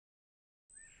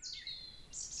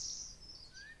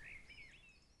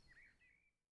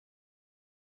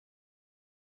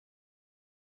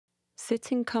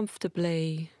Sitting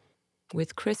comfortably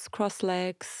with crisscross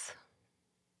legs,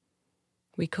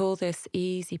 we call this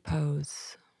easy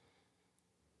pose.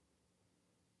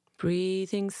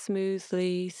 Breathing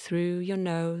smoothly through your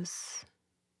nose,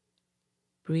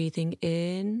 breathing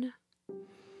in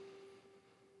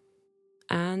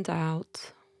and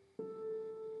out.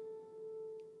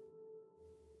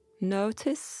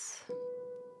 Notice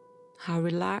how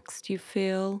relaxed you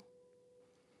feel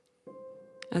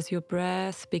as your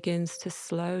breath begins to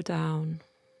slow down.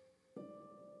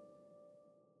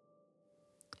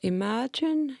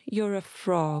 Imagine you're a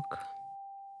frog,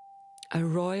 a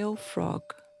royal frog.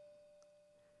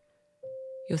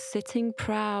 You're sitting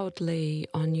proudly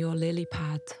on your lily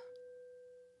pad,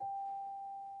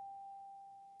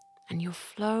 and you're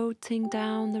floating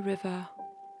down the river.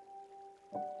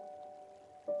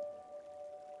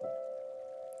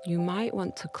 You might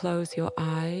want to close your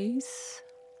eyes,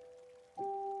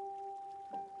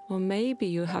 or maybe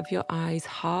you have your eyes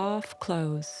half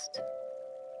closed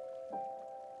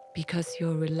because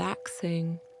you're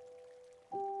relaxing,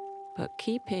 but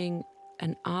keeping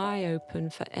an eye open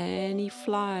for any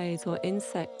flies or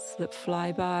insects that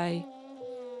fly by,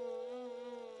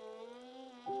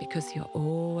 because you're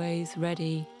always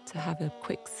ready to have a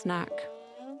quick snack.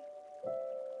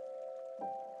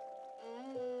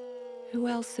 Who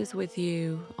else is with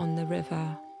you on the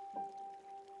river?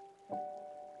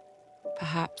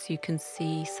 Perhaps you can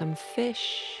see some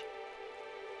fish,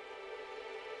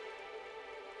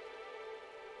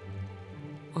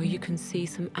 or you can see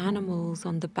some animals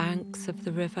on the banks of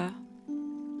the river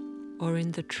or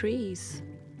in the trees.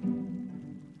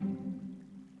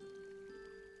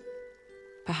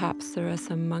 Perhaps there are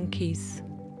some monkeys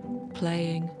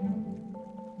playing.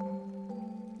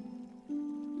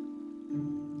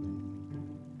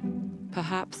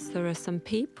 Perhaps there are some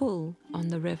people on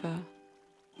the river.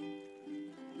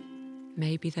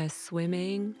 Maybe they're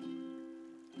swimming,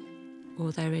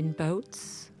 or they're in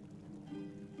boats.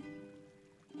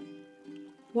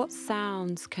 What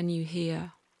sounds can you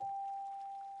hear?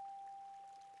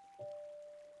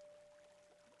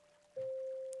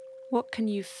 What can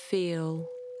you feel?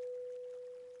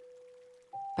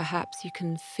 Perhaps you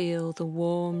can feel the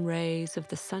warm rays of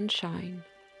the sunshine,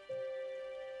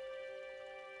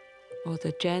 or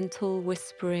the gentle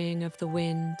whispering of the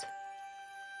wind.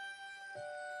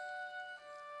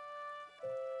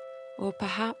 Or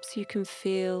perhaps you can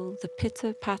feel the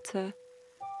pitter-patter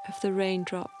of the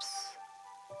raindrops.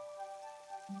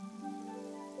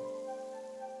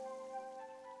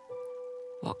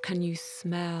 What can you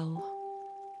smell?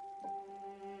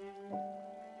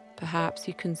 Perhaps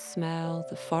you can smell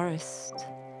the forest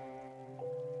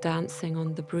dancing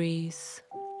on the breeze.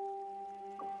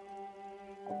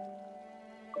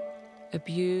 A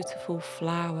beautiful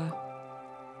flower.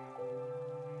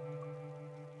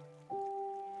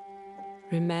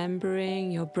 Remembering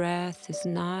your breath is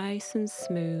nice and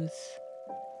smooth.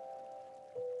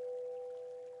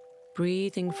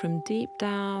 Breathing from deep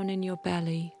down in your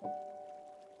belly.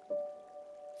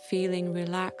 Feeling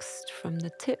relaxed from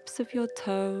the tips of your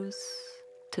toes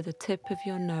to the tip of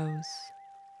your nose.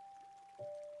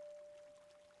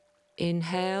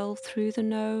 Inhale through the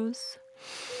nose.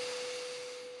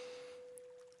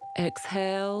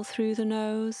 Exhale through the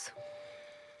nose.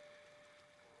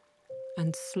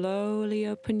 And slowly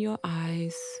open your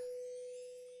eyes.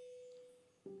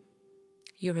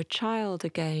 You're a child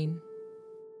again,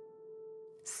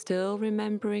 still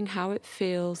remembering how it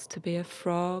feels to be a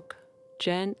frog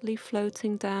gently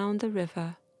floating down the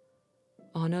river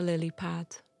on a lily pad.